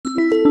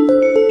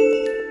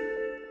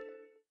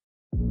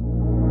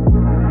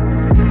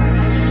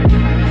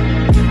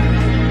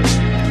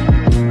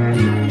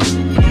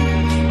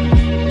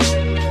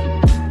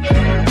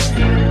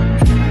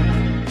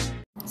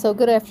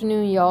Good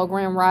afternoon, y'all.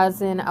 Grand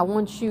Rising. I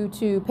want you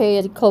to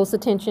pay close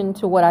attention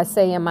to what I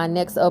say in my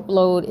next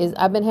upload.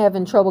 I've been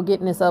having trouble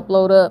getting this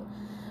upload up.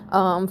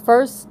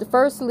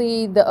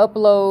 Firstly, the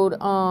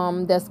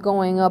upload that's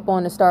going up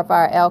on the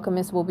Starfire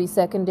Alchemist will be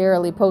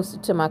secondarily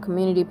posted to my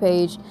community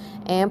page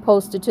and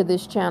posted to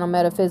this channel,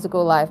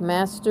 Metaphysical Life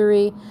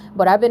Mastery.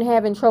 But I've been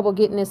having trouble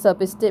getting this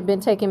up. It's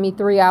been taking me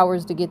 3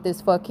 hours to get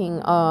this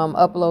fucking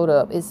upload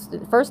up.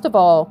 First of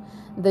all,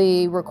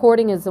 the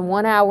recording is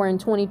 1 hour and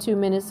 22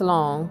 minutes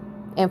long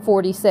and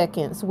 40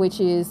 seconds, which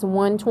is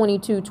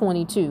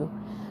 1:22:22.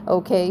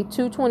 Okay,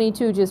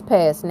 2:22 just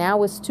passed.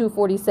 Now it's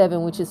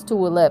 2:47, which is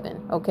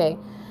 2:11. Okay,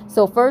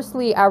 so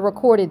firstly, I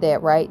recorded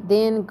that, right?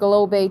 Then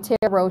Globe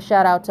Tarot,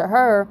 shout out to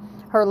her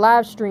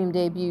live stream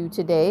debuted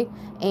today,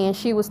 and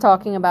she was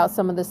talking about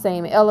some of the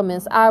same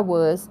elements I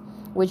was,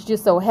 which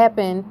just so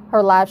happened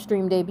her live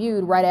stream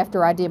debuted right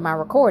after I did my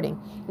recording.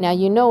 Now,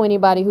 you know,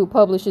 anybody who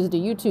publishes to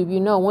YouTube, you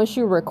know, once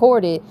you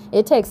record it,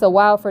 it takes a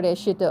while for that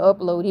shit to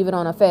upload, even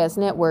on a fast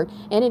network,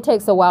 and it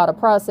takes a while to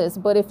process.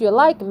 But if you're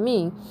like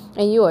me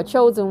and you're a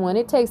chosen one,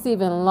 it takes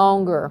even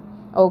longer,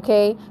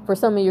 okay, for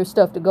some of your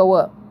stuff to go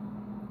up.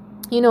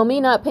 You know,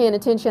 me not paying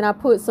attention, I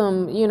put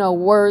some, you know,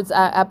 words,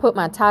 I put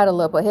my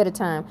title up ahead of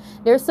time.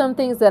 There's some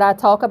things that I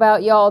talk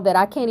about, y'all, that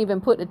I can't even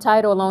put the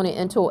title on it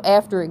until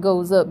after it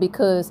goes up,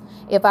 because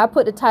if I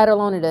put the title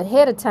on it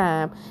ahead of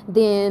time,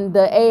 then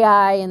the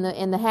AI and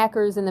the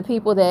hackers and the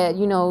people that,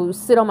 you know,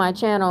 sit on my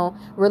channel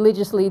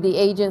religiously, the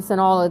agents and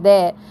all of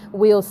that,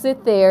 will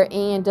sit there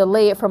and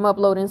delay it from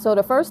uploading. So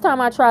the first time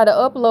I tried to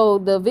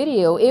upload the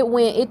video,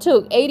 it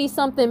took 80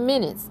 something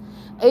minutes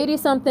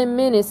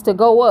to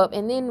go up,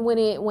 and then when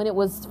it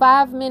was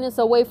 5 minutes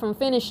away from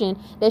finishing,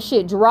 that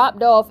shit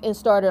dropped off and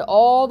started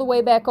all the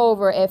way back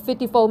over at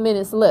 54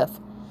 minutes left.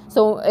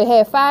 So it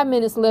had 5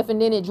 minutes left,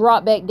 and then it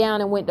dropped back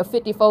down and went to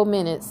 54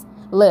 minutes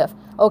left.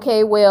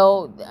 Okay,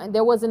 well,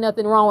 there wasn't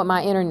nothing wrong with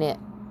my internet.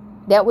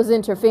 That was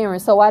interfering,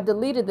 so I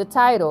deleted the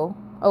title,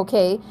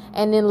 okay,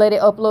 and then let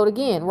it upload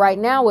again. Right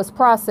now it's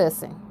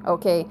processing.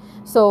 Okay,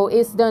 so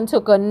it's done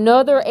took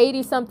another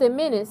 80 something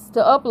minutes to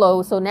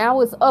upload, so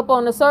now it's up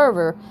on the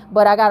server,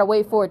 but I gotta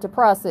wait for it to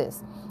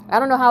process. I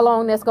don't know how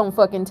long that's gonna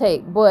fucking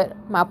take, but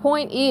my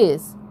point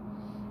is,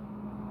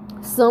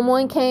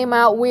 someone came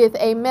out with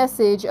a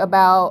message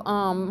about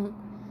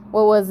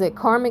what was it,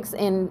 karmics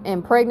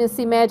and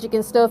pregnancy magic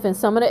and stuff, and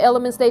some of the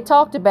elements they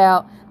talked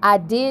about, I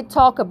did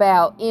talk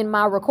about in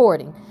my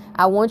recording.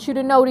 I want you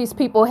to know these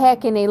people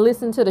hacking, they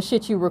listen to the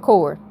shit you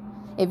record.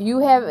 If you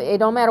have, it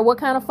don't matter what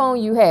kind of phone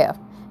you have,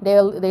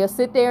 they'll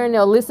sit there and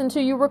they'll listen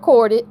to you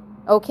record it,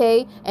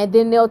 okay, and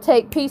then they'll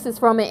take pieces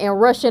from it and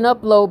rush and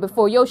upload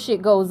before your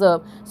shit goes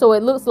up, so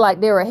it looks like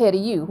they're ahead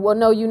of you. Well,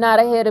 no, you're not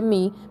ahead of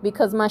me,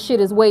 because my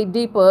shit is way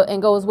deeper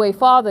and goes way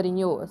farther than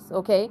yours.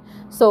 Okay,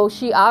 so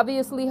she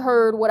obviously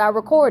heard what I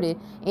recorded.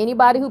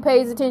 Anybody who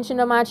pays attention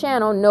to my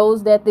channel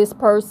knows that this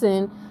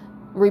person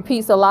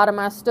repeats a lot of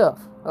my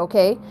stuff.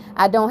 Okay,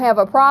 I don't have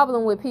a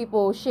problem with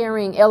people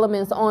sharing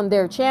elements on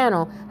their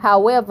channel.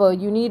 However,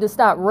 you need to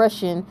stop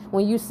rushing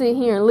when you sit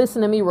here and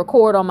listen to me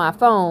record on my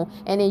phone,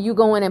 and then you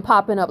go in and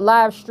popping up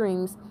live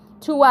streams.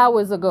 2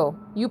 hours ago,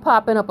 you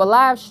popping up a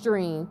live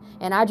stream,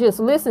 and I just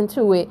listened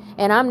to it,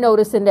 and I'm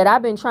noticing that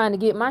I've been trying to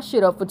get my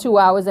shit up for 2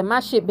 hours, and my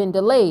shit been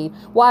delayed.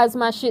 Why is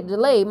my shit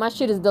delayed? My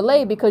shit is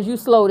delayed because you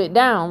slowed it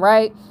down,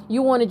 right?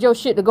 You wanted your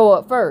shit to go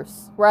up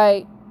first,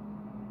 right?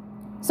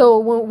 So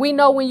we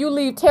know when you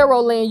leave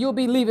tarot land, you'll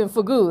be leaving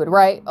for good,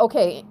 right?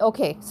 Okay.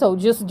 So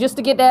just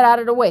to get that out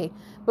of the way.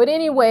 But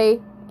anyway,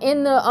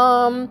 in the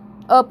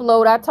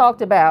upload I talked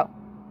about,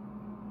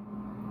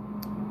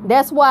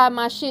 that's why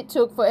my shit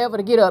took forever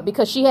to get up,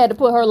 because she had to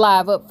put her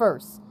live up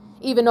first,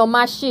 even though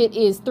my shit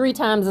is 3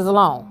 times as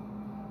long.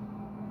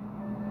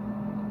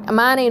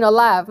 Mine ain't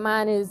alive.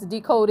 Mine is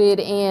decoded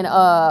and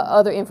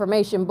other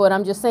information, but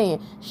I'm just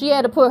saying, she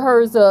had to put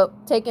hers up,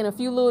 taking a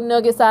few little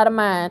nuggets out of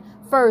mine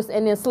first,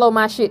 and then slow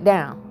my shit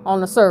down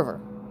on the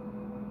server.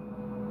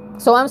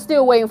 So I'm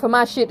still waiting for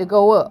my shit to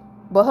go up,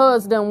 but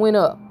hers done went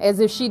up as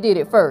if she did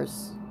it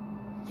first.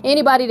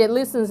 Anybody that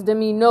listens to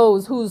me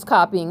knows who's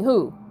copying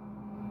who.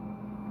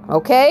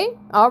 Okay,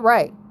 all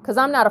right, because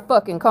I'm not a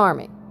fucking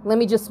karmic. Let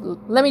me just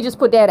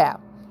put that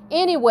out.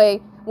 Anyway,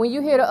 when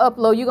you hear the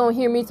upload, you're going to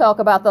hear me talk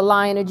about the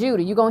Lion of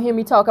Judah. You're going to hear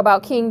me talk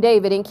about King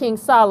David and King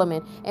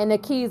Solomon and the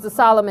keys of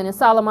Solomon and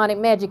Solomonic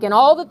magic and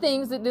all the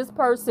things that this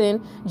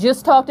person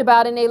just talked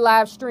about in a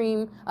live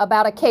stream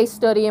about a case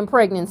study in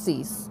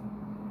pregnancies.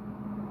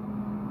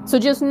 So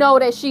just know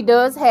that she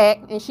does hack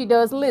and she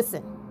does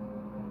listen.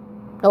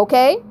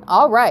 Okay?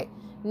 All right.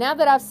 Now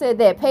that I've said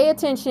that, pay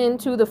attention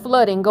to the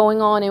flooding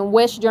going on in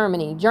West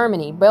Germany,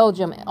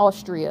 Belgium,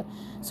 Austria,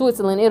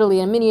 Switzerland, Italy,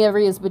 and many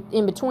areas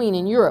in between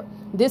in Europe.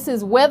 This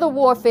is weather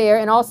warfare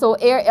and also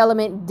air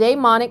element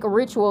demonic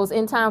rituals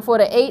in time for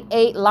the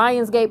 8/8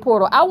 Lionsgate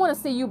portal. I want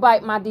to see you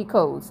bite my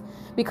decodes,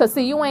 because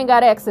see, you ain't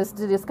got access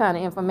to this kind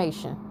of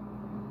information.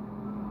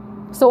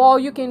 So all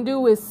you can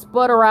do is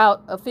sputter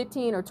out a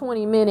 15 or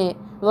 20 minute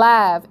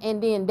live,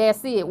 and then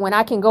that's it, when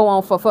I can go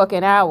on for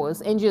fucking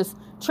hours and just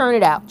Churn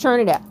it out, churn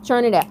it out,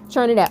 churn it out,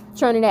 churn it out,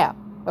 churn it out.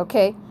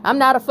 Okay? I'm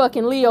not a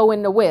fucking Leo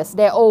in the West,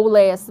 that old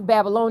ass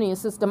Babylonian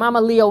system. I'm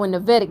a Leo in the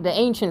Vedic, the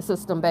ancient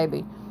system,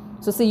 baby.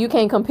 So see, you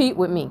can't compete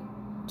with me.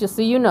 Just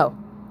so you know.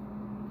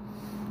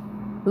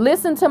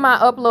 Listen to my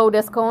upload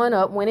that's going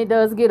up when it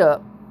does get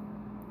up.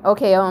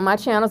 Okay, on my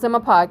channels and my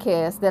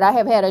podcast, that I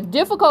have had a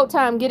difficult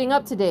time getting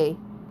up today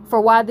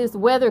for why this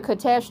weather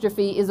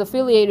catastrophe is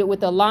affiliated with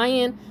the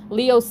Lion,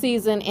 Leo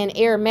season, and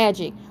air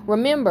magic.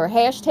 Remember,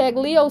 hashtag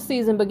Leo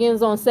season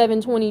begins on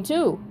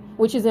 7/22,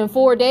 which is in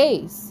 4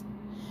 days,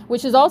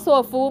 which is also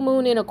a full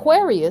moon in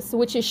Aquarius,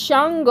 which is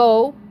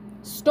Shango,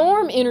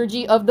 storm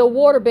energy of the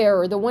water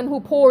bearer, the one who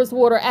pours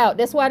water out.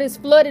 That's why this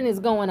flooding is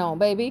going on,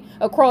 baby,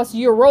 across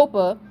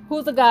Europa,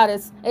 who's a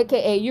goddess,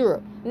 aka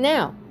Europe.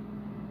 Now,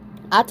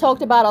 I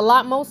talked about a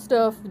lot more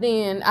stuff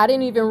then. I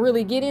didn't even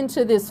really get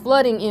into this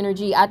flooding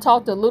energy. I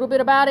talked a little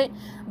bit about it,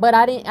 but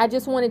I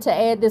just wanted to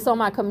add this on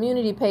my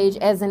community page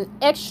as an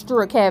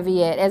extra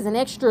caveat, as an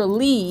extra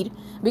lead,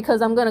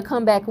 because I'm going to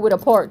come back with a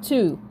part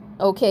 2,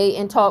 okay,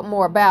 and talk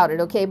more about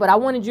it, okay? But I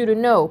wanted you to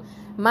know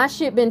my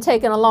shit been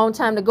taking a long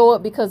time to go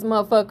up because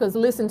motherfuckers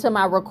listen to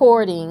my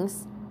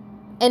recordings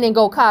and then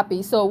go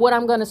copy. So what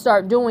I'm going to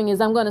start doing is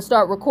I'm going to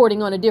start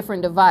recording on a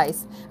different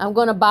device. I'm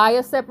going to buy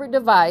a separate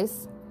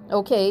device,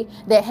 okay,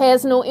 that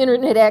has no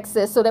internet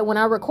access, so that when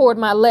I record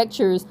my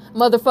lectures,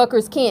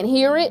 motherfuckers can't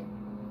hear it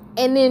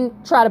and then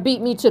try to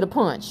beat me to the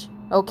punch,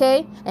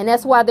 okay? And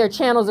that's why their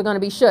channels are going to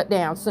be shut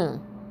down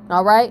soon.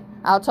 All right?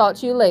 I'll talk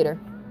to you later.